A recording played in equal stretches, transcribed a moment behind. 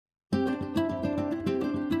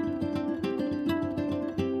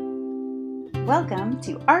Welcome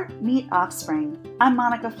to Art Meet Offspring. I'm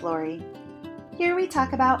Monica Flory. Here we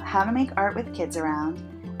talk about how to make art with kids around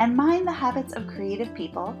and mind the habits of creative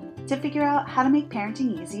people to figure out how to make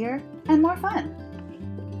parenting easier and more fun.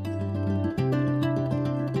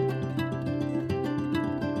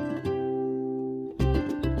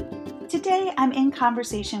 Today I'm in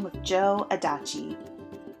conversation with Joe Adachi.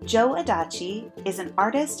 Joe Adachi is an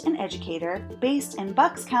artist and educator based in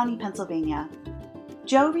Bucks County, Pennsylvania.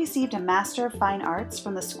 Joe received a Master of Fine Arts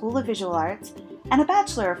from the School of Visual Arts and a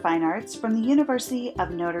Bachelor of Fine Arts from the University of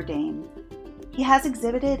Notre Dame. He has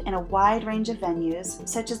exhibited in a wide range of venues,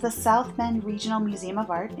 such as the South Bend Regional Museum of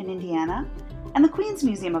Art in Indiana and the Queens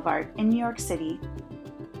Museum of Art in New York City.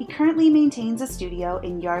 He currently maintains a studio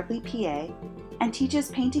in Yardley, PA, and teaches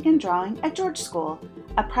painting and drawing at George School,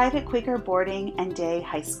 a private Quaker boarding and day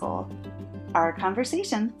high school. Our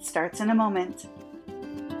conversation starts in a moment.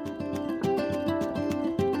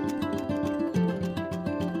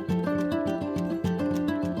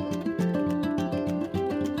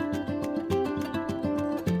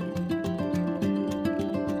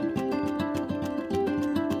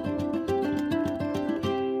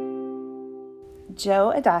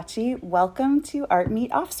 Joe Adachi, welcome to Art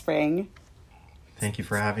Meet Offspring. Thank you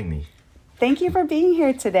for having me. Thank you for being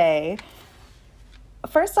here today.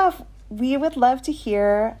 First off, we would love to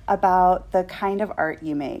hear about the kind of art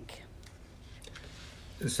you make.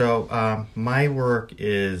 So my work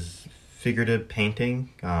is figurative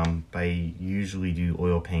painting. I usually do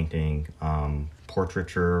oil painting,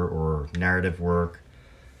 portraiture or narrative work.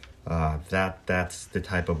 That's the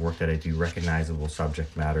type of work that I do, recognizable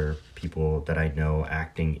subject matter, people that I know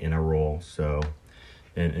acting in a role. So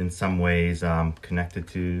in some ways, connected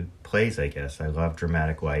to plays, I guess. I love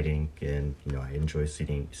dramatic lighting, and I enjoy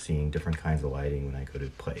seeing different kinds of lighting when I go to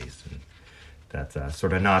plays. And that's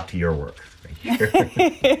sort of nod to your work right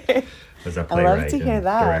here. As a playwright and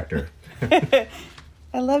director.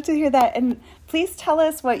 I love to hear that. And please tell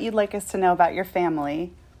us what you'd like us to know about your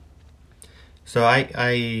family. So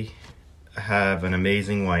I have an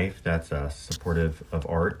amazing wife that's supportive of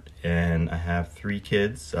art, and I have 3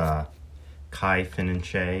 kids, Kai, Finn, and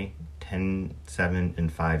Shay, 10, 7,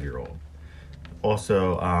 and 5-year-old.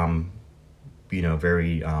 Also,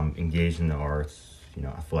 very engaged in the arts,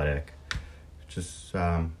 athletic. Just,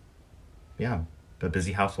 a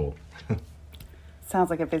busy household. Sounds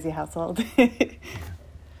like a busy household.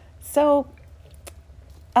 So,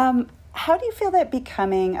 how do you feel that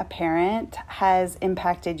becoming a parent has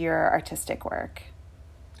impacted your artistic work?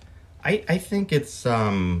 I think it's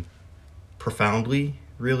profoundly,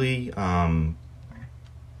 really.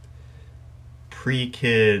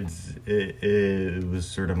 Pre-kids, it was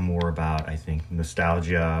sort of more about, I think,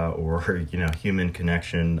 nostalgia or, human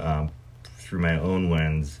connection through my own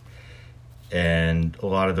lens. And a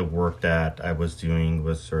lot of the work that I was doing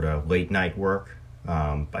was sort of late night work.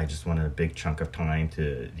 I just wanted a big chunk of time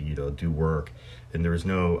to, do work. And there was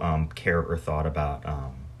no care or thought about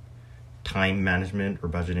time management or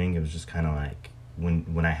budgeting. It was just kind of like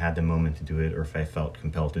when I had the moment to do it, or if I felt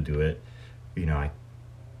compelled to do it, I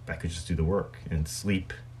could just do the work and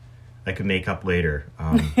sleep. I could make up later.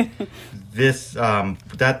 That's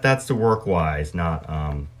the work wise,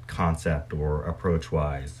 not concept or approach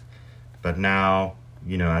wise. But now,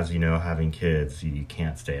 as having kids, you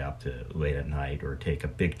can't stay up to late at night or take a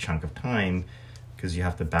big chunk of time because you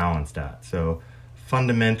have to balance that. So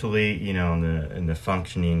fundamentally, in the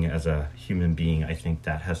functioning as a human being, I think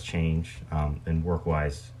that has changed, and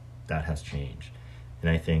work-wise, that has changed. And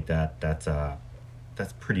I think that's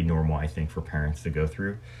pretty normal, I think, for parents to go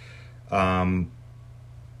through.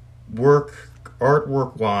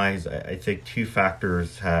 Artwork-wise, I think 2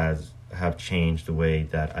 factors have changed the way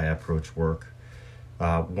that I approach work.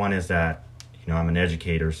 One is that, I'm an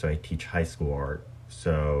educator, so I teach high school art.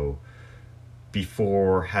 So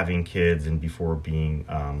before having kids and before being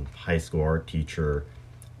high school art teacher,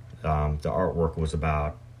 the artwork was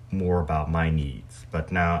more about my needs.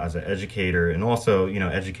 But now as an educator and also,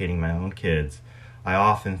 educating my own kids, I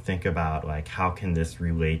often think about how can this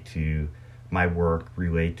relate to my work,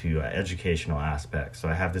 relate to educational aspects. So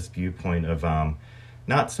I have this viewpoint of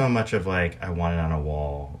not so much of I want it on a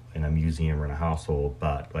wall in a museum or in a household,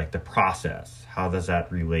 but the process. How does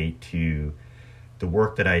that relate to the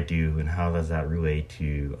work that I do, and how does that relate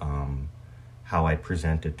to how I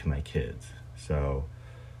present it to my kids? So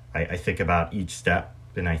I think about each step,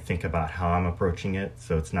 and I think about how I'm approaching it.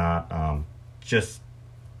 So it's not just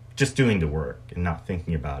doing the work and not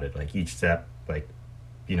thinking about it. Each step, I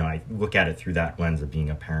look at it through that lens of being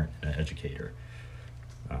a parent and an educator.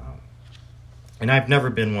 And I've never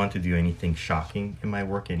been one to do anything shocking in my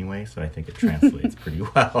work anyway, so I think it translates pretty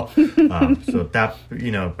well. So that,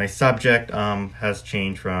 my subject has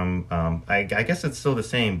changed from, I guess it's still the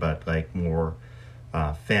same, but like more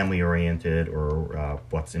family oriented, or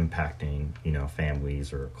what's impacting,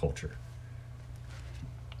 families or culture,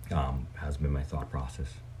 has been my thought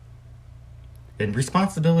process. And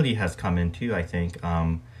responsibility has come in too, I think.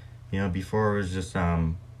 Before it was just,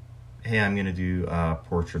 hey, I'm going to do a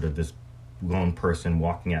portrait of this lone person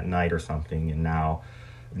walking at night or something, and now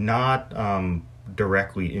not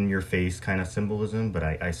directly in your face kind of symbolism, but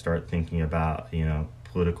I start thinking about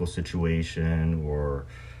political situation or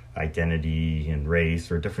identity and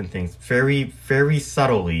race or different things very, very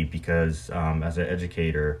subtly, because as an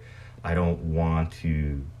educator, I don't want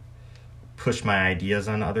to push my ideas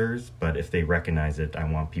on others, but if they recognize it, I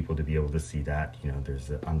want people to be able to see that there's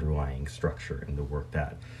an underlying structure in the work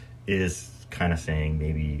that is kind of saying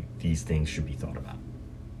maybe these things should be thought about.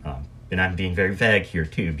 And I'm being very vague here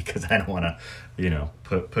too, because I don't want to,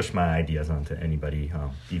 push my ideas onto anybody,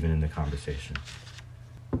 even in the conversation.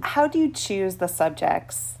 How do you choose the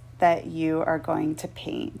subjects that you are going to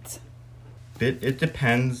paint? It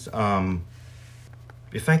depends.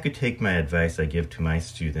 If I could take my advice I give to my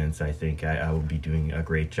students, I think I would be doing a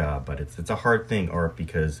great job. But it's a hard thing, art,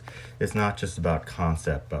 because it's not just about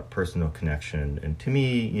concept, but personal connection. And to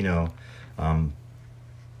me,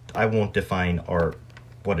 I won't define art,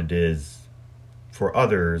 what it is for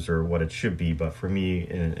others or what it should be, but for me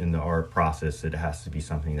in the art process, it has to be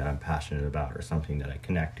something that I'm passionate about or something that I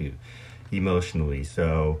connect to emotionally.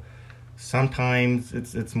 So sometimes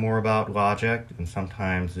it's more about logic, and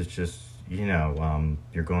sometimes it's just,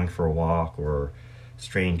 you're going for a walk, or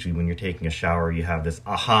strangely, when you're taking a shower, you have this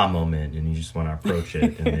aha moment and you just want to approach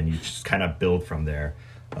it, and then you just kind of build from there.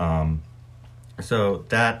 So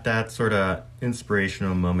that sort of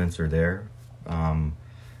inspirational moments are there.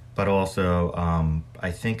 But also,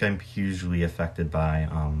 I think I'm hugely affected by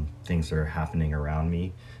things that are happening around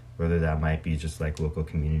me, whether that might be just like local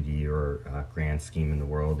community or grand scheme in the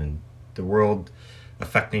world. And the world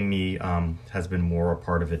affecting me has been more a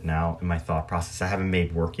part of it now in my thought process. I haven't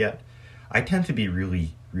made work yet. I tend to be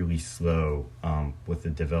really, really slow with the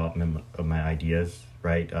development of my ideas,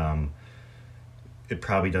 right? It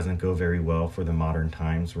probably doesn't go very well for the modern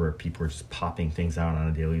times, where people are just popping things out on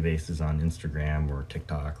a daily basis on Instagram or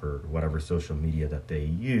TikTok or whatever social media that they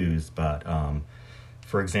use. But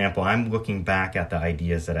for example, I'm looking back at the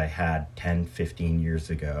ideas that I had 10, 15 years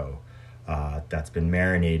ago, that's been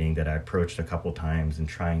marinating, that I approached a couple times, and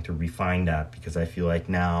trying to refine that, because I feel like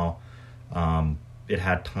now it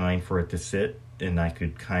had time for it to sit, and I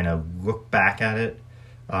could kind of look back at it,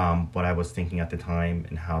 what I was thinking at the time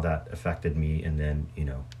and how that affected me, and then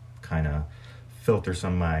kind of filter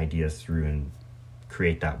some of my ideas through and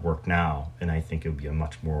create that work now. And I think it would be a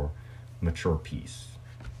much more mature piece,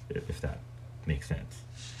 if that makes sense.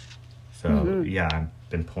 So yeah, I've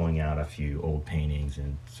been pulling out a few old paintings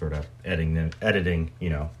and sort of editing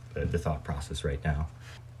the thought process right now.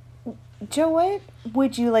 Joe, what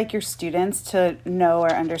would you like your students to know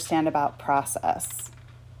or understand about process?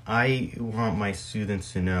 I want my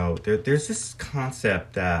students to know there's this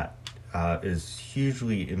concept that is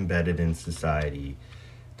hugely embedded in society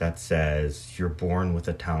that says you're born with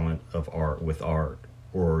a talent with art,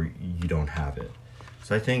 or you don't have it.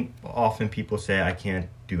 So I think often people say, I can't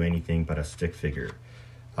do anything but a stick figure.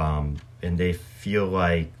 And they feel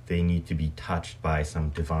like they need to be touched by some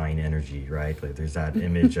divine energy, right? Like there's that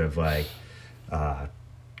image of like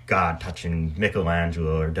God touching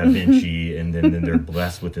Michelangelo or Da Vinci, and then they're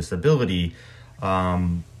blessed with this ability.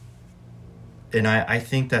 And I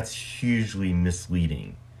think that's hugely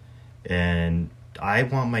misleading. And I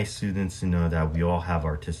want my students to know that we all have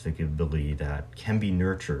artistic ability that can be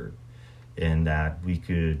nurtured, and that we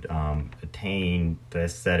could attain the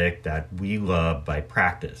aesthetic that we love by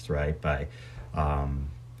practice, right? By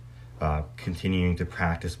continuing to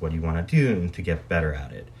practice what you want to do and to get better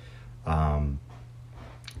at it.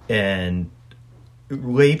 And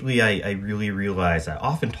lately, I really realized I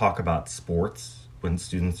often talk about sports when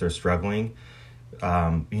students are struggling. It's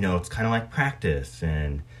kind of like practice,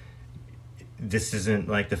 and this isn't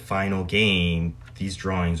like the final game. These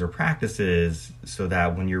drawings are practices, so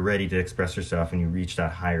that when you're ready to express yourself and you reach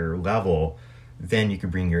that higher level, then you can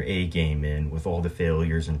bring your A game in with all the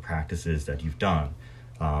failures and practices that you've done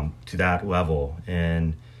to that level.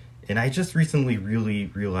 And I just recently really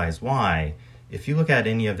realized why. If you look at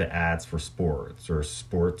any of the ads for sports or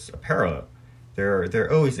sports apparel, they're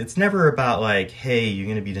always, it's never about like, hey, you're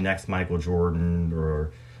going to be the next Michael Jordan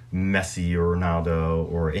or Messi or Ronaldo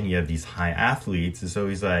or any of these high athletes. It's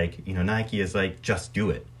always like, Nike is like, just do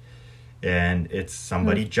it. and it's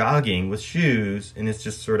somebody jogging with shoes, and it's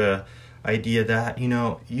just sort of idea that,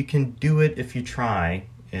 you can do it if you try,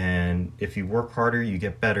 and if you work harder, you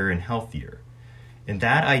get better and healthier. And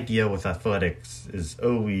that idea with athletics is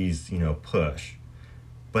always, push.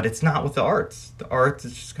 But it's not with the arts. The arts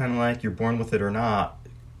is just kind of like you're born with it or not.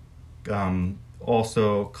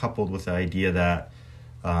 Also coupled with the idea that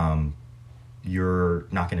you're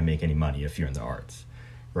not going to make any money if you're in the arts,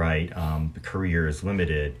 right? The career is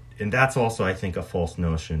limited. And that's also, I think, a false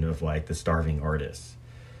notion of like the starving artists.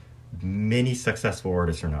 Many successful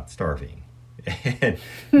artists are not starving. And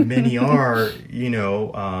many are,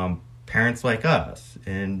 parents like us.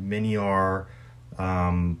 And many are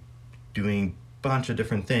doing a bunch of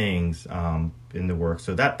different things in the work.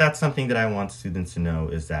 So that's something that I want students to know,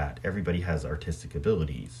 is that everybody has artistic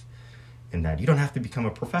abilities. And that you don't have to become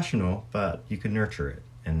a professional, but you can nurture it.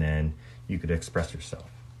 And then you could express yourself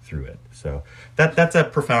through it. So that's a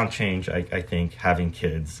profound change, I think, having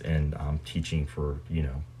kids and teaching for,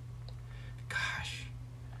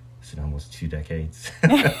 is it almost 2 decades,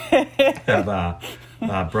 have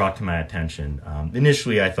brought to my attention.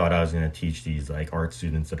 Initially, I thought I was going to teach these like art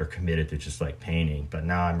students that are committed to just like painting, but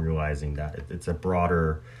now I'm realizing that it's a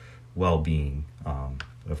broader well-being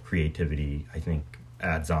of creativity, I think,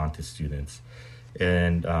 adds on to students.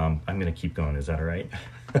 And I'm going to keep going. Is that all right?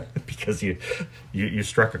 Because you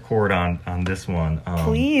struck a chord on this one.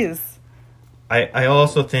 Please. I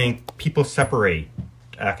also think people separate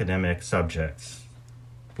academic subjects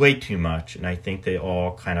way too much, and I think they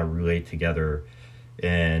all kind of relate together.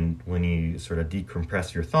 And when you sort of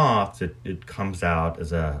decompress your thoughts, it comes out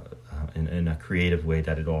as in a creative way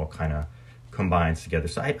that it all kind of combines together.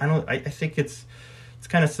 So I think it's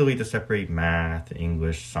kind of silly to separate math,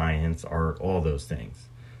 English, science, art, all those things.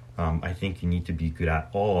 I think you need to be good at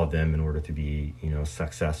all of them in order to be,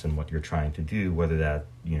 success in what you're trying to do, whether that,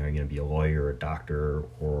 you're going to be a lawyer, a doctor,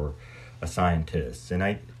 or a scientist. And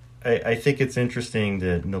I think it's interesting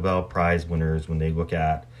that Nobel Prize winners, when they look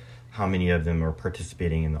at how many of them are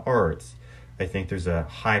participating in the arts, I think there's a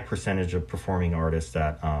high percentage of performing artists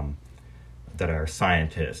that are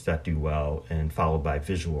scientists that do well, and followed by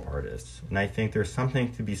visual artists. And I think there's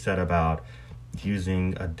something to be said about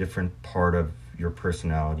using a different part of your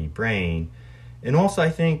personality brain. And also, I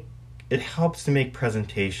think it helps to make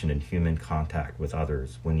presentation and human contact with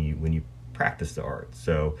others when you practice the art.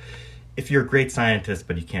 So if you're a great scientist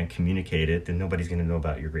but you can't communicate it, then nobody's going to know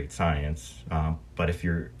about your great science. But if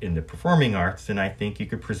you're in the performing arts, then I think you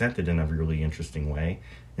could present it in a really interesting way.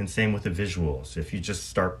 And same with the visuals. If you just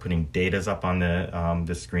start putting datas up on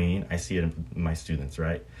the screen, I see it in my students,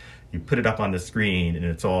 right? You put it up on the screen and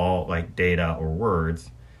it's all like data or words,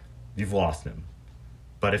 you've lost them.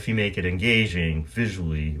 But if you make it engaging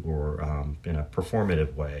visually or in a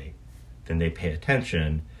performative way, then they pay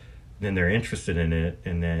attention, then they're interested in it,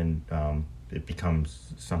 and then it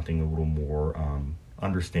becomes something a little more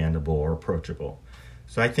understandable or approachable.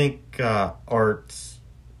 So I think arts,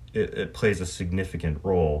 it plays a significant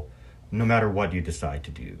role no matter what you decide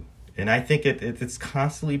to do. And I think it's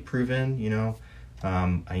constantly proven,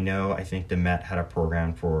 I think the Met had a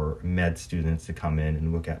program for med students to come in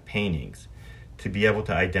and look at paintings to be able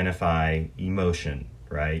to identify emotion,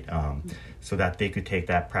 right? So that they could take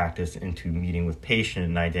that practice into meeting with patient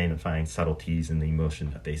and identifying subtleties in the emotion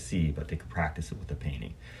that they see, but they could practice it with the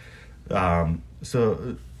painting.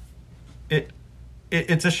 So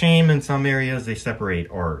it's a shame in some areas they separate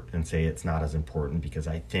art and say it's not as important, because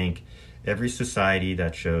I think every society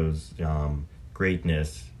that shows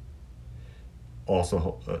greatness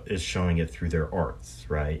also is showing it through their arts,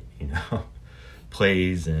 right?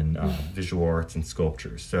 Plays and visual arts and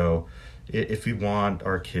sculptures. So if we want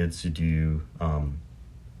our kids to do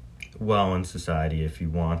well in society, if you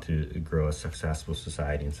want to grow a successful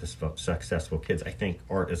society and successful kids, I think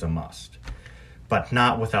art is a must, but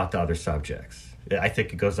not without the other subjects. I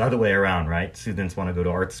think it goes the other way around, right? Students want to go to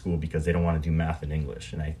art school because they don't want to do math and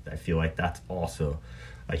English, and I feel like that's also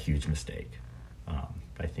a huge mistake.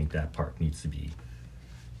 I think that part needs to be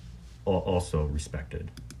also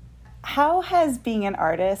respected. How has being an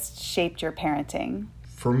artist shaped your parenting?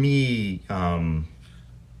 For me, can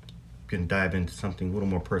dive into something a little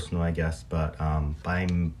more personal, I guess, but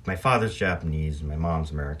my father's Japanese and my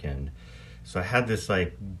mom's American. So I had this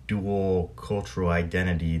like dual cultural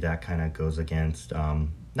identity that kind of goes against,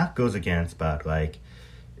 not goes against, but like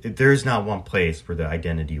there's not one place where the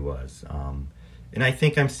identity was. And I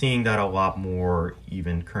think I'm seeing that a lot more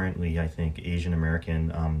even currently. I think Asian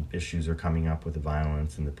American issues are coming up with the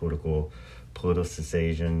violence and the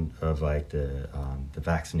politicization of like the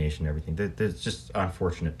vaccination and everything. There's just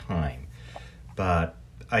unfortunate time. But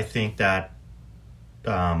I think that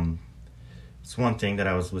So one thing that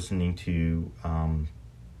I was listening to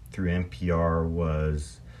through NPR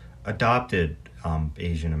was adopted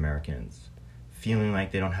Asian Americans feeling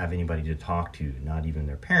like they don't have anybody to talk to, not even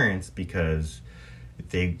their parents, because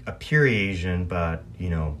they appear Asian, but,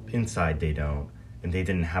 inside they don't, and they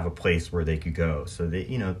didn't have a place where they could go. So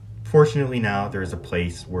they, fortunately now there's a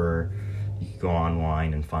place where you can go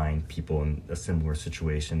online and find people in a similar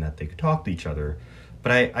situation that they could talk to each other.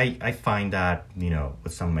 But I find that,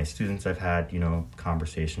 with some of my students I've had,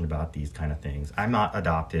 conversation about these kind of things. I'm not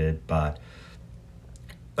adopted, but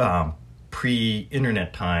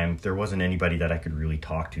pre-internet time, there wasn't anybody that I could really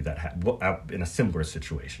talk to that had in a similar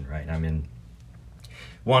situation, right? I'm in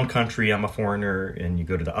one country, I'm a foreigner, and you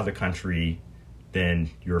go to the other country, then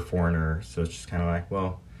you're a foreigner. So it's just kind of like,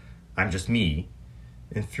 well, I'm just me.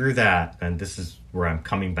 And through that, and this is where I'm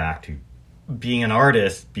coming back to, being an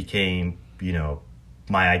artist became,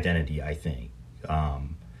 my identity, I think.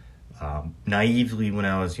 Naively, when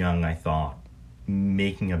I was young, I thought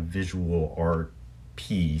making a visual art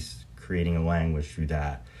piece, creating a language through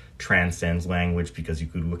that, transcends language, because you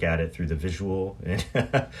could look at it through the visual and,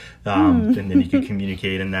 and then you could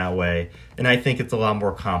communicate in that way. And I think it's a lot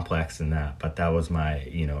more complex than that, but that was my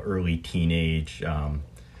early teenage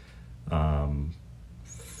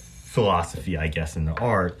philosophy, I guess, in the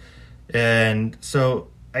art. And so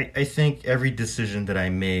I think every decision that I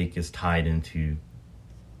make is tied into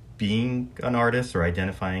being an artist or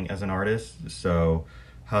identifying as an artist. So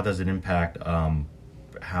how does it impact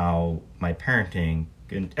how my parenting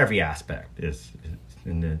in every aspect is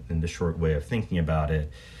in the short way of thinking about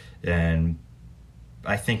it. And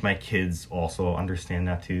I think my kids also understand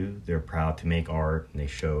that too. They're proud to make art, and they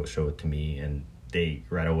show it to me, and they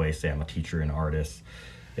right away say I'm a teacher and artist.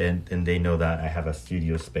 And they know that I have a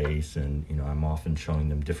studio space, and I'm often showing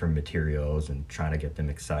them different materials and trying to get them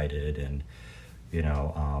excited, and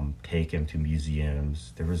take them to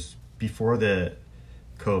museums. There was, before the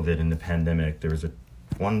COVID and the pandemic, there was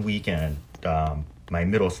one weekend, my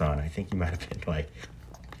middle son, I think he might have been like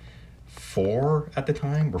 4 at the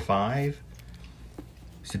time, or 5.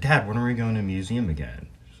 He said, "Dad, when are we going to a museum again?"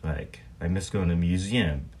 It's like, I miss going to a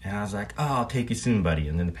museum. And I was like, "Oh, I'll take you soon, buddy."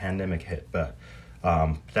 And then the pandemic hit. But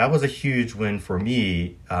that was a huge win for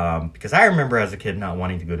me, because I remember as a kid not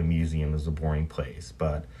wanting to go to a museum. It was a boring place.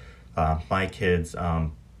 But my kids,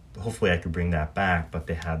 hopefully I could bring that back, but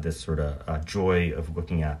they had this sort of joy of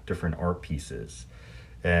looking at different art pieces.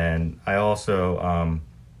 And I also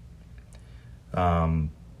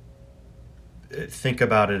think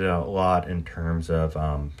about it a lot in terms of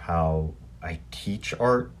how I teach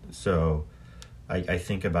art. So I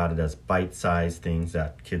think about it as bite-sized things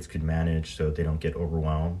that kids could manage so they don't get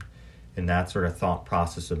overwhelmed. And that sort of thought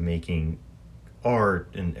process of making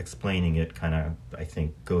art and explaining it kind of, I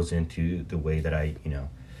think, goes into the way that I,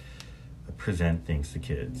 present things to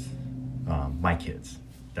kids. My kids,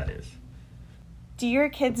 that is. Do your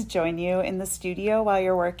kids join you in the studio while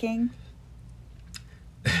you're working?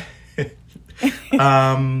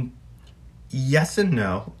 Yes and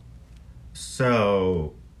no.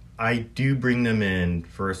 So I do bring them in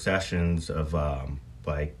for sessions of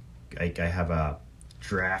I have a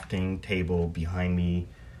drafting table behind me.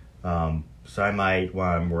 So I might,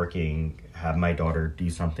 while I'm working, have my daughter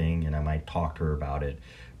do something, and I might talk to her about it.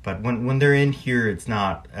 But when they're in here, it's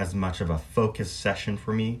not as much of a focused session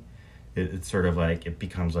for me. It's sort of like, it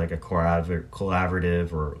becomes like a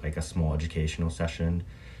collaborative or like a small educational session.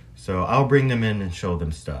 So I'll bring them in and show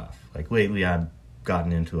them stuff. Like lately I've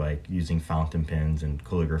gotten into like using fountain pens and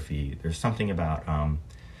calligraphy. There's something about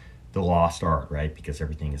the lost art, right? Because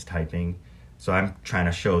everything is typing. So I'm trying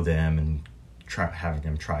to show them and having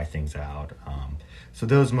them try things out. So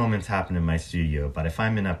those moments happen in my studio. But if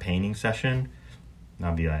I'm in a painting session,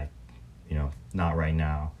 I'll be like, not right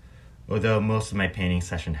now. Although most of my painting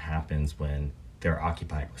session happens when they're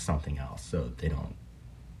occupied with something else, so they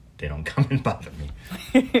don't come and bother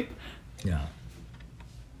me. Yeah.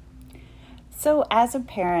 So as a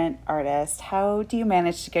parent artist, how do you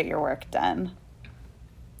manage to get your work done?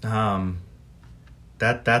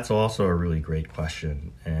 That's also a really great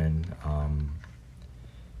question, and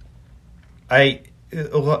a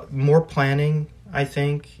lot more planning, I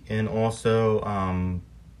think, and also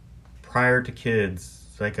prior to kids.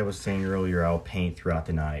 Like I was saying earlier, I'll paint throughout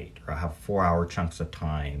the night, or I'll have 4-hour chunks of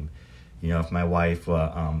time. If my wife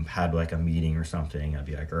had like a meeting or something, I'd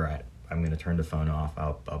be like, all right, I'm going to turn the phone off.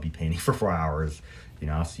 I'll be painting for 4 hours.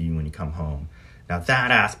 I'll see you when you come home. Now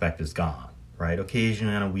that aspect is gone, right?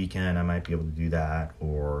 Occasionally on a weekend, I might be able to do that,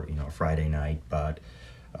 or, a Friday night, but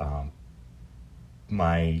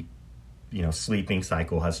my, sleeping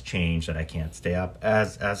cycle has changed that I can't stay up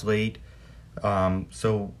as late.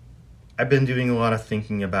 So I've been doing a lot of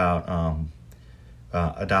thinking about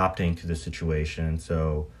adopting to the situation.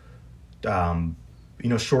 So,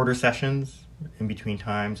 shorter sessions in between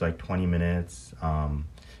times, like 20 minutes, and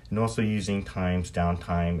also using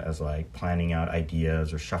downtime as like planning out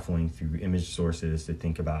ideas or shuffling through image sources to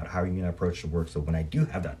think about how you're going to approach the work. So when I do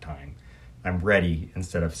have that time, I'm ready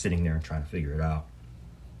instead of sitting there and trying to figure it out.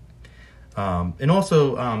 And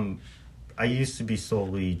also, I used to be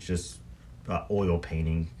solely just oil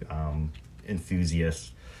painting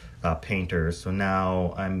enthusiast painter. So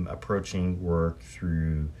now I'm approaching work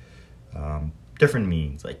through different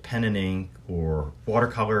means, like pen and ink or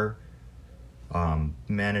watercolor,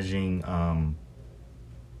 managing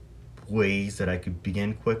ways that I could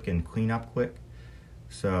begin quick and clean up quick.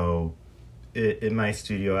 So in my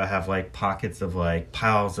studio, I have like pockets of like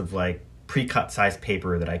piles of like pre-cut size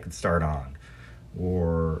paper that I could start on,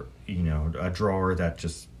 or a drawer that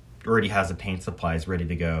just already has the paint supplies ready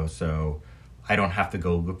to go, so I don't have to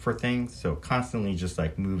go look for things. So constantly just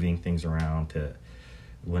like moving things around to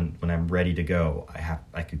when I'm ready to go,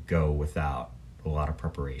 I could go without a lot of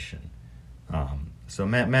preparation. So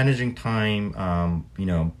managing time,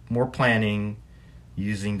 more planning,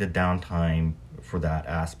 using the downtime for that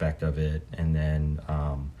aspect of it, and then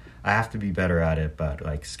I have to be better at it, but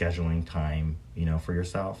like scheduling time, for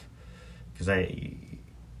yourself, because I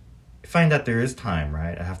find that there is time,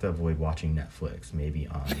 right? I have to avoid watching Netflix, maybe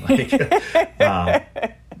on like,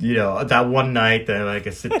 that one night that like I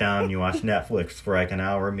sit down and you watch Netflix for like an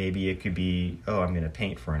hour. Maybe it could be, I'm going to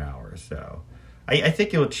paint for an hour. So I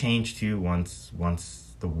think it'll change too once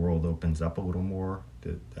the world opens up a little more.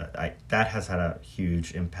 That has had a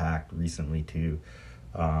huge impact recently too.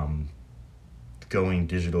 Going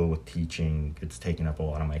digital with teaching, it's taken up a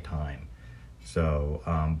lot of my time. So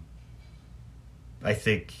I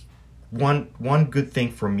think one good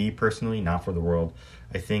thing for me personally, not for the world,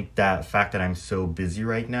 I think that fact that I'm so busy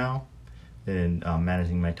right now and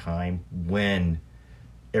managing my time, when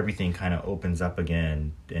everything kind of opens up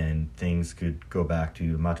again and things could go back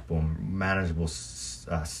to a much more manageable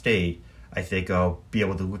state, I think I'll be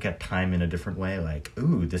able to look at time in a different way. Like,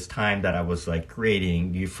 this time that I was like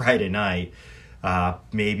creating Friday night,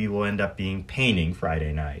 maybe we'll end up being painting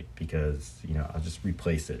Friday night, because I'll just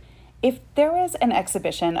replace it. If there was an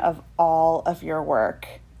exhibition of all of your work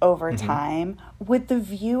over time, would the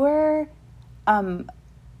viewer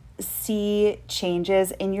see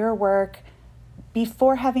changes in your work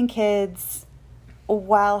before having kids,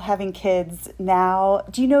 while having kids, now?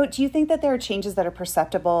 Do you think that there are changes that are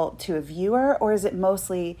perceptible to a viewer, or is it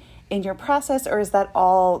mostly in your process, or is that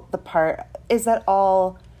all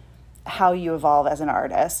how you evolve as an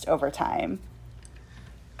artist over time?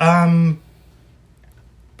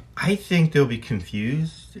 I think they'll be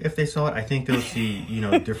confused if they saw it. I think they'll see,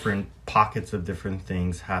 different pockets of different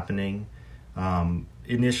things happening.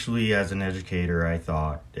 Initially, as an educator, I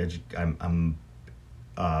thought I'm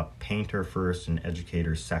a painter first and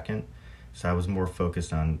educator second. So I was more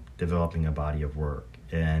focused on developing a body of work.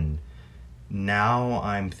 And now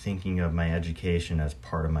I'm thinking of my education as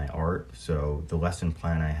part of my art. So the lesson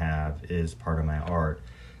plan I have is part of my art.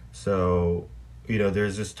 So,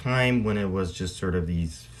 there's this time when it was just sort of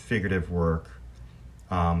these figurative work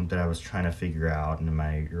that I was trying to figure out in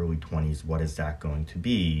my early 20s. What is that going to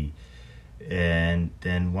be? And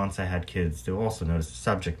then once I had kids, they'll also notice the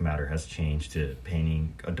subject matter has changed to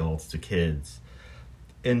painting adults to kids.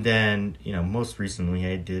 And then, most recently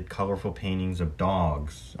I did colorful paintings of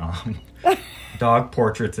dogs, dog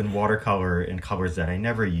portraits in watercolor in colors that I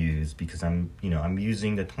never use, because I'm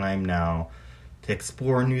using the time now to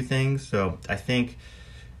explore new things. So I think,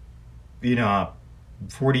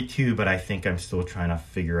 42, but I think I'm still trying to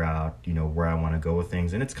figure out, where I want to go with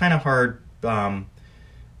things. And it's kind of hard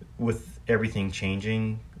with everything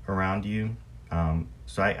changing around you.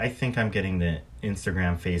 So I think I'm getting the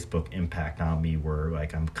Instagram, Facebook impact on me, where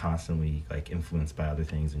like I'm constantly like influenced by other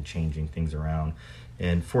things and changing things around.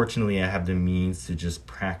 And fortunately, I have the means to just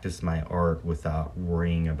practice my art without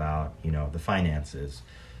worrying about, the finances,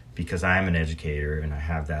 because I'm an educator and I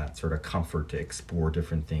have that sort of comfort to explore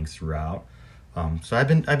different things throughout. So I've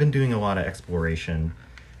been doing a lot of exploration.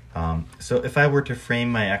 So if I were to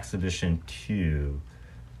frame my exhibition too,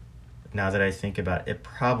 now that I think about it, it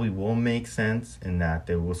probably will make sense in that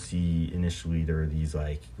they will see initially there are these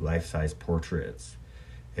like life-size portraits,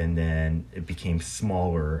 and then it became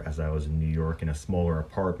smaller as I was in New York in a smaller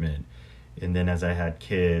apartment, and then as I had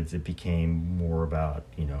kids, it became more about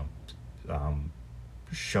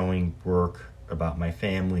showing work about my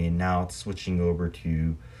family, and now it's switching over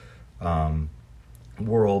to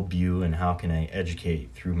worldview and how can I educate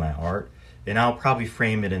through my art. And I'll probably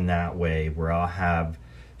frame it in that way, where I'll have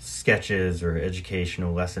sketches or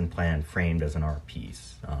educational lesson plan framed as an art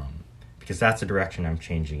piece, because that's the direction I'm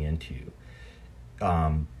changing into.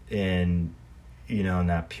 And and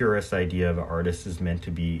that purist idea of an artist is meant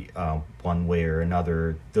to be one way or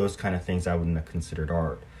another. Those kind of things I wouldn't have considered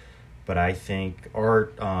art. But I think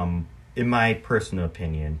art, in my personal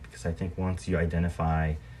opinion, because I think once you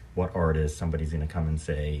identify what art is, somebody's going to come and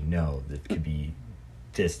say, no, that could be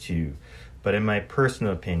this too. But in my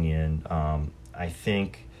personal opinion, I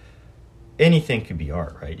think anything could be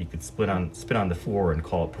art, right? You could spit on the floor and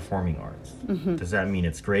call it performing arts. Mm-hmm. Does that mean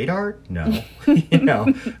it's great art? No.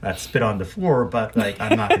 That's spit on the floor, but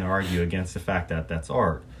I'm not going to argue against the fact that that's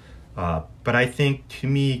art. But I think, to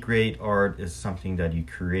me, great art is something that you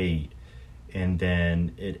create and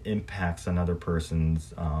then it impacts another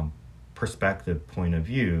person's perspective, point of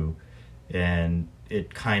view, and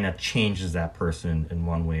it kind of changes that person in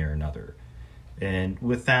one way or another. And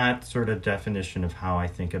with that sort of definition of how I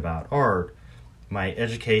think about art, my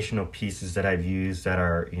educational pieces that I've used that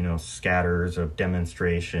are, scatters of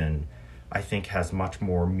demonstration, I think has much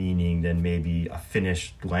more meaning than maybe a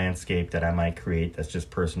finished landscape that I might create that's just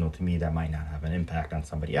personal to me that might not have an impact on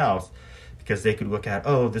somebody else, because they could look at,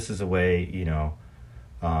 this is a way,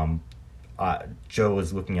 Joe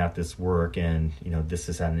is looking at this work and, this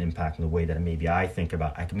has had an impact in the way that maybe I think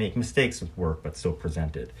about. I can make mistakes with work but still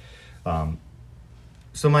present it.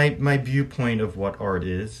 So my viewpoint of what art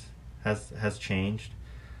is has changed.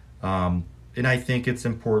 And I think it's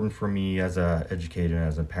important for me as an educator,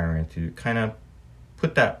 as a parent, to kind of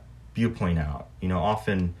put that viewpoint out.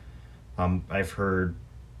 Often I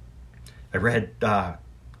read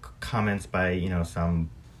comments by, some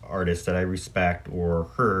artists that I respect, or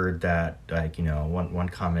heard that, one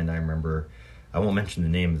comment I remember, I won't mention the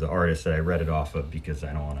name of the artist that I read it off of because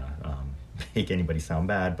I don't want to make anybody sound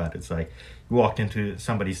bad, but it's like he walked into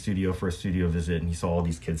somebody's studio for a studio visit and he saw all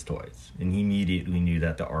these kids' toys and he immediately knew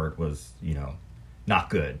that the art was, not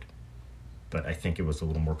good. But I think it was a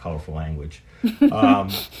little more colorful language.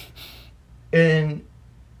 And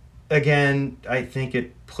again, I think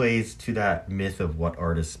it plays to that myth of what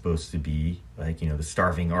art is supposed to be, the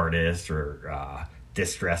starving artist or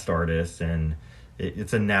distressed artist, and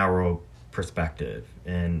it's a narrow perspective.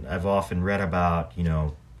 And I've often read about,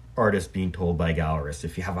 artists being told by gallerists,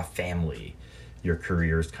 if you have a family, your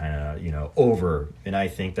career is kind of, over. And I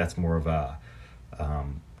think that's more of a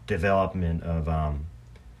development of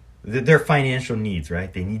their financial needs,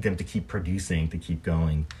 right? They need them to keep producing, to keep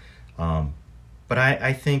going. But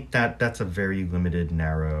I think that that's a very limited,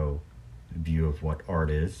 narrow view of what art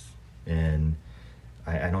is. And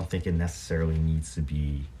I don't think it necessarily needs to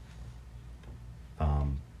be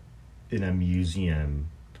in a museum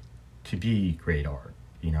to be great art.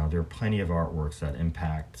 There are plenty of artworks that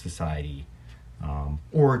impact society,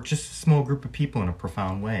 or just a small group of people in a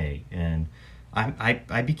profound way. And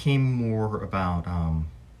I became more about,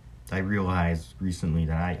 I realized recently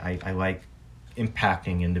that I like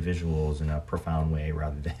impacting individuals in a profound way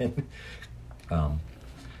rather than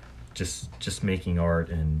just making art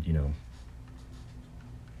and,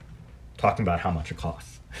 talking about how much it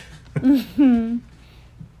costs. Mm-hmm.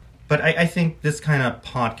 But I think this kind of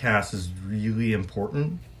podcast is really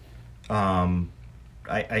important. I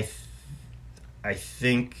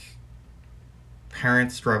think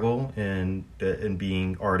parents struggle in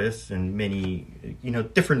being artists, and many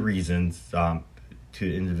different reasons to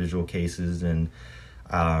individual cases, and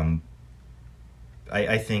I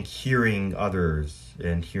think hearing others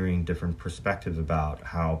and hearing different perspectives about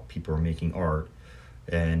how people are making art,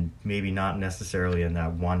 and maybe not necessarily in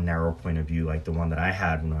that one narrow point of view like the one that I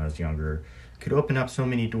had when I was younger, could open up so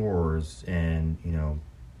many doors and,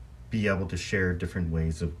 be able to share different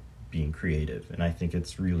ways of being creative. And I think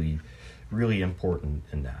it's really, really important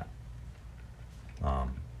in that.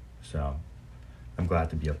 So I'm glad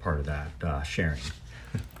to be a part of that sharing.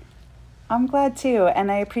 I'm glad too. And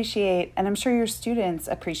I appreciate, and I'm sure your students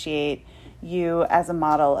appreciate you as a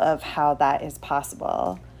model of how that is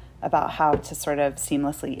possible, about how to sort of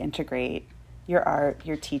seamlessly integrate your art,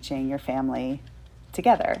 your teaching, your family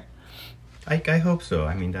together. I hope so.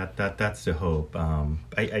 I mean, that's the hope. I'm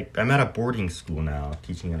at a boarding school now,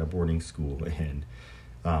 teaching at a boarding school, and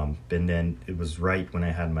then it was right when I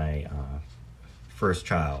had my first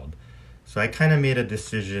child. So I kind of made a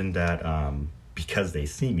decision that because they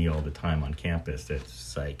see me all the time on campus,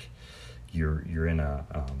 it's like you're in a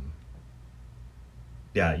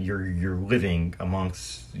you're living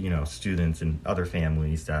amongst students and other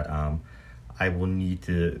families, that I will need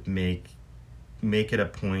to make it a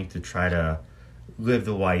point to try to live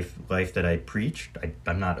the life that I preached.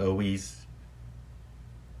 I'm not always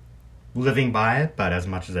living by it, but as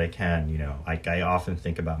much as I can, I often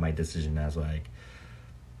think about my decision as like,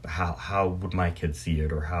 how would my kids see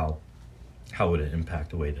it, or how would it impact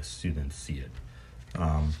the way the students see it?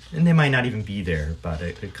 And they might not even be there, but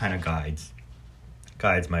it kind of guides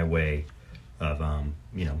my way of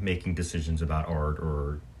making decisions about art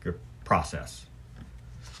or process.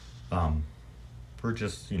 We're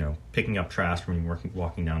just picking up trash when you're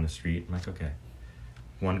walking down the street. I'm like, okay,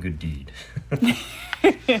 one good deed, and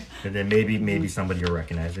then maybe somebody will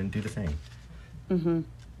recognize it and do the same. Mm-hmm.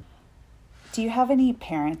 Do you have any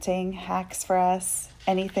parenting hacks for us?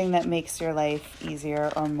 Anything that makes your life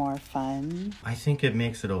easier or more fun? I think it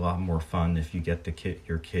makes it a lot more fun if you get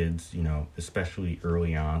your kids, especially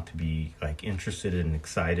early on, to be like interested and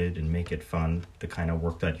excited and make it fun, the kind of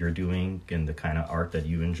work that you're doing and the kind of art that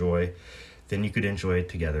you enjoy. Then you could enjoy it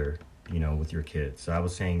together, with your kids. So I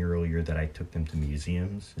was saying earlier that I took them to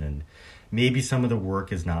museums, and maybe some of the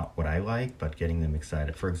work is not what I like, but getting them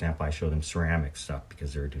excited. For example, I showed them ceramic stuff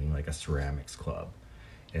because they're doing like a ceramics club.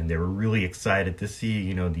 And they were really excited to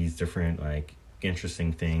see, these different like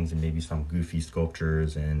interesting things and maybe some goofy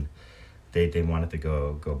sculptures, and they wanted to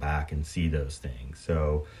go back and see those things.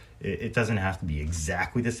 So it doesn't have to be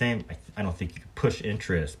exactly the same. I don't think you could push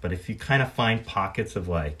interest, but if you kind of find pockets of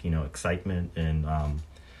like, excitement and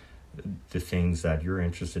the things that you're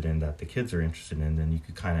interested in, that the kids are interested in, then you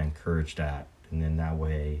could kind of encourage that. And then that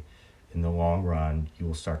way, in the long run, you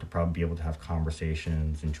will start to probably be able to have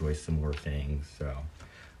conversations, enjoy similar things. So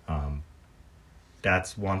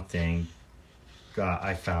that's one thing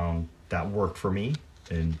I found that worked for me,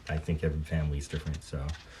 and I think every family is different. So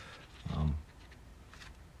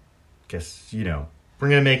guess we're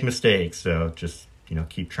gonna make mistakes, so just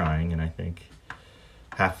keep trying, and I think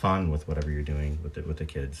have fun with whatever you're doing with the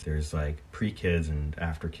kids. There's like pre-kids and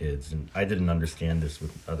after kids, and I didn't understand this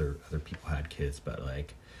with other people had kids, but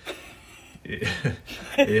like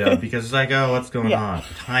because it's like, oh, what's going on?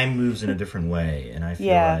 Time moves in a different way, and I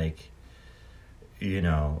feel like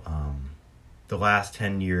the last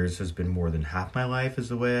 10 years has been more than half my life is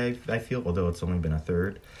the way I feel, although it's only been a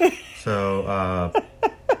third. So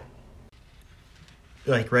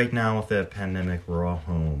like right now with the pandemic, we're all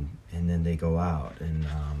home, and then they go out, and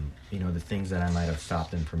the things that I might have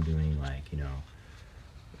stopped them from doing, like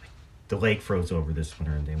the lake froze over this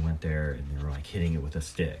winter, and they went there and they were like hitting it with a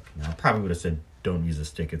stick. Now I probably would have said, don't use a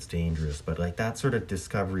stick, it's dangerous, but like that sort of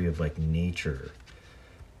discovery of like nature,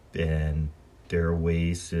 and there are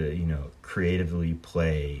ways to creatively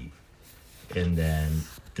play and then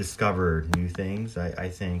discover new things. I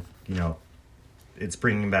think it's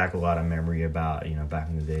bringing back a lot of memory about back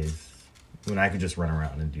in the days when I could just run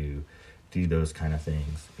around and do those kind of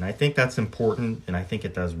things. And I think that's important, and I think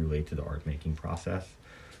it does relate to the art making process.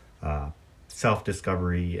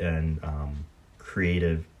 Self-discovery and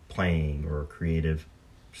creative playing or creative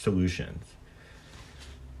solutions.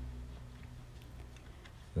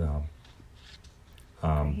 So,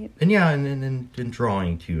 and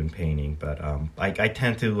drawing too, and painting, but I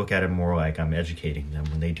tend to look at it more like I'm educating them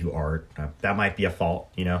when they do art. That might be a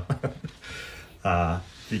fault,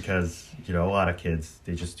 because a lot of kids,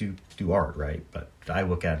 they just do art, right? But I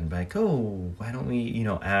look at it and be like, oh, why don't we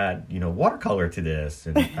add watercolor to this?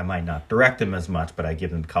 And I might not direct them as much, but I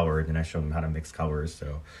give them color, and then I show them how to mix colors.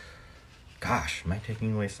 So gosh, am I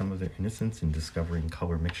taking away some of their innocence in discovering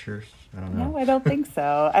color mixtures? I don't know. No, I don't think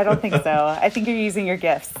so. I think you're using your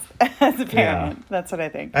gifts as a parent. Yeah. That's what I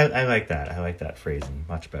think. I like that. I like that phrasing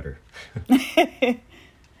much better.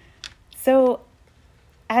 So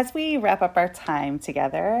as we wrap up our time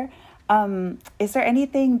together, is there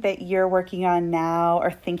anything that you're working on now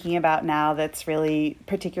or thinking about now that's really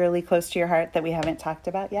particularly close to your heart that we haven't talked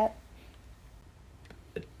about yet?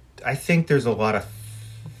 I think there's a lot of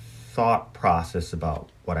thought process about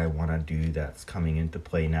what I want to do that's coming into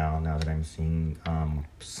play now that I'm seeing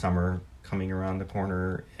summer coming around the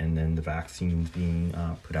corner, and then the vaccines being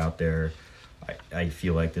put out there. I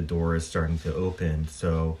feel like the door is starting to open.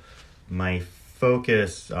 So my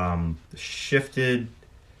focus shifted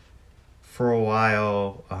for a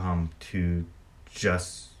while to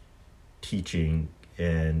just teaching,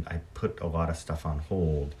 and I put a lot of stuff on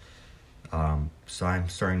hold. So I'm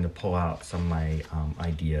starting to pull out some of my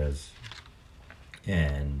ideas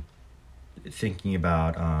and thinking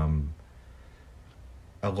about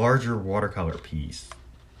a larger watercolor piece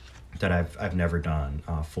that I've never done,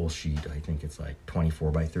 full sheet. I think it's like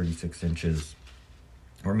 24 by 36 inches,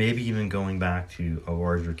 or maybe even going back to a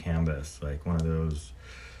larger canvas, like one of those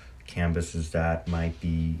canvases that might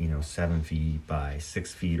be 7 feet by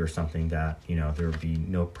 6 feet or something, that there would be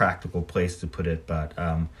no practical place to put it, but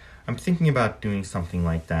I'm thinking about doing something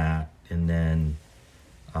like that, and then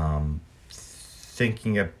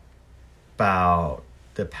thinking about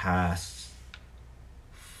the past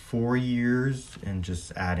 4 years and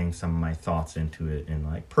just adding some of my thoughts into it in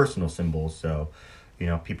like personal symbols. So,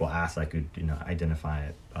 people ask, I could, identify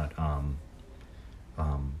it, but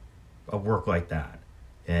a work like that.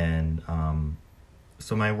 And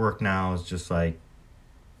so my work now is just like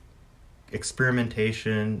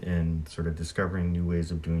experimentation and sort of discovering new ways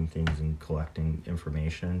of doing things and collecting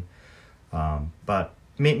information. But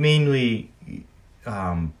mainly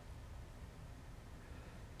as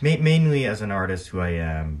an artist who I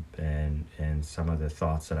am, and some of the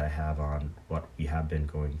thoughts that I have on what we have been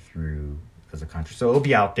going through as a country. So it'll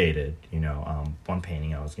be outdated, one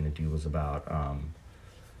painting I was going to do was about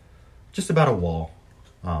just about a wall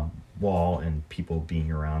and people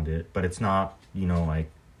being around it, but it's not,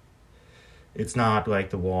 it's not like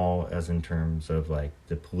the wall as in terms of like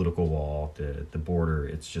the political wall, the border.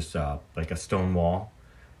 It's just like a stone wall.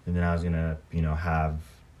 And then I was gonna, have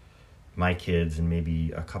my kids and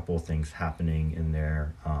maybe a couple of things happening in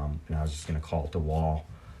there, and I was just gonna call it the wall.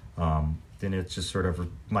 Then it's just sort of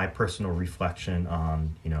my personal reflection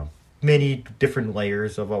on, many different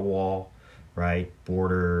layers of a wall, right?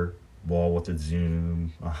 Border, wall with a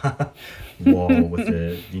zoom, wall with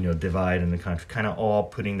a, divide in the country, kind of all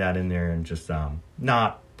putting that in there and just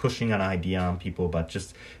not pushing an idea on people, but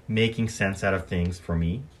just making sense out of things for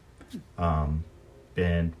me,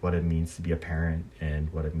 and what it means to be a parent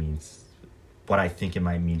and what I think it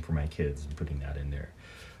might mean for my kids, and putting that in there.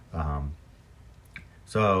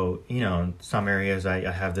 So, in some areas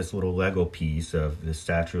I have this little Lego piece of the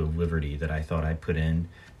Statue of Liberty that I thought I'd put in,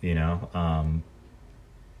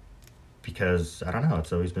 because, I don't know,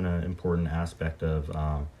 it's always been an important aspect of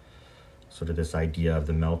sort of this idea of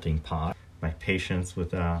the melting pot. My patience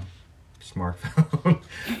with smartphone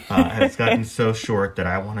has gotten so short that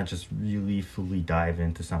I want to just really fully dive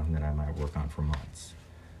into something that I might work on for months.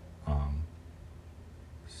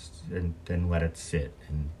 And then let it sit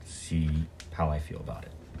and see how I feel about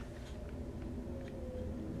it.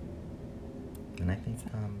 And I think,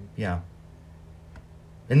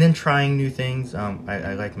 and then trying new things.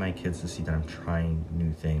 I like my kids to see that I'm trying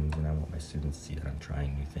new things, and I want my students to see that I'm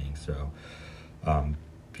trying new things. So,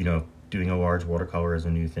 doing a large watercolor is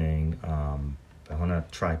a new thing. I want to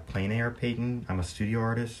try plein air painting. I'm a studio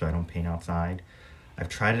artist, so I don't paint outside. I've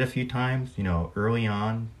tried it a few times. Early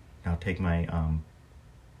on, I'll take my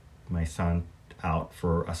my son out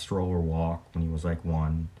for a stroller walk when he was like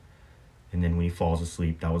 1, and then when he falls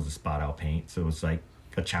asleep, that was the spot I'll paint. So it was like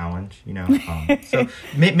a challenge, so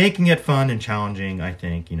making it fun and challenging. I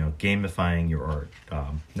think, gamifying your art,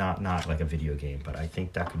 not like a video game, but I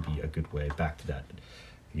think that could be a good way. Back to that,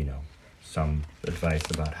 some advice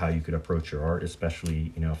about how you could approach your art,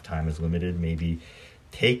 especially, if time is limited. Maybe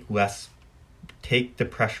take the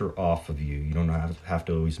pressure off of you. You don't have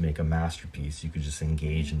to always make a masterpiece. You could just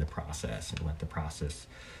engage in the process and let the process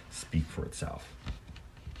speak for itself.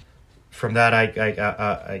 From that, I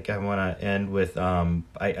want to end with,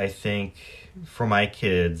 I think for my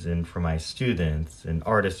kids and for my students, and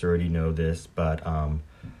artists already know this, but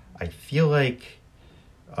I feel like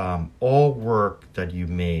all work that you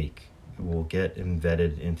make will get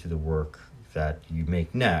embedded into the work that you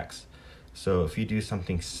make next. So if you do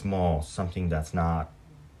something small, something that's not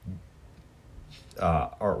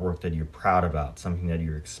artwork that you're proud about, something that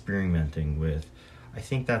you're experimenting with, I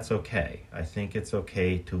think that's okay. I think it's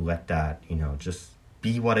okay to let that, just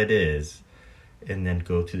be what it is, and then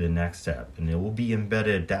go to the next step. And it will be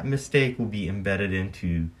embedded, that mistake will be embedded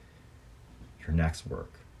into your next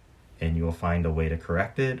work. And you'll find a way to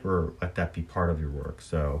correct it or let that be part of your work.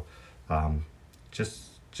 So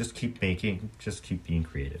just keep making, just keep being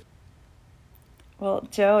creative. Well,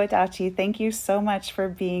 Joe Adachi, thank you so much for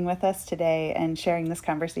being with us today and sharing this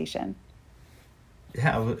conversation.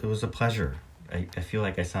 Yeah, it was a pleasure. I feel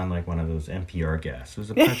like I sound like one of those NPR guests. It was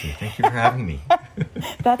a pleasure. Thank you for having me.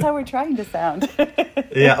 That's how we're trying to sound.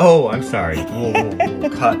 Yeah. Oh, I'm sorry. We'll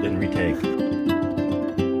cut and retake.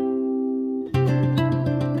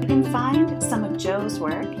 You can find some of Joe's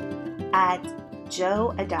work at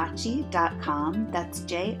joeadachi.com. That's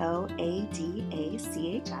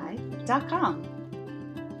JOADACHI.com.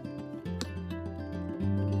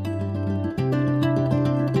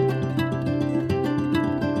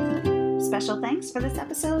 Special thanks for this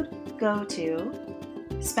episode go to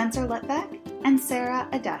Spencer Letbeck and Sarah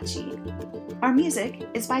Adachi. Our music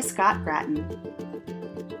is by Scott Gratton.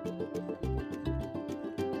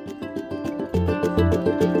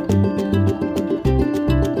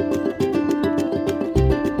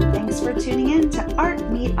 Thanks for tuning in to Art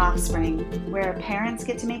Meet Offspring, where parents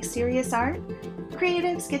get to make serious art,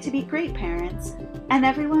 creatives get to be great parents, and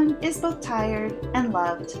everyone is both tired and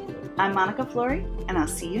loved. I'm Monica Flory, and I'll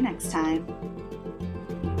see you next time.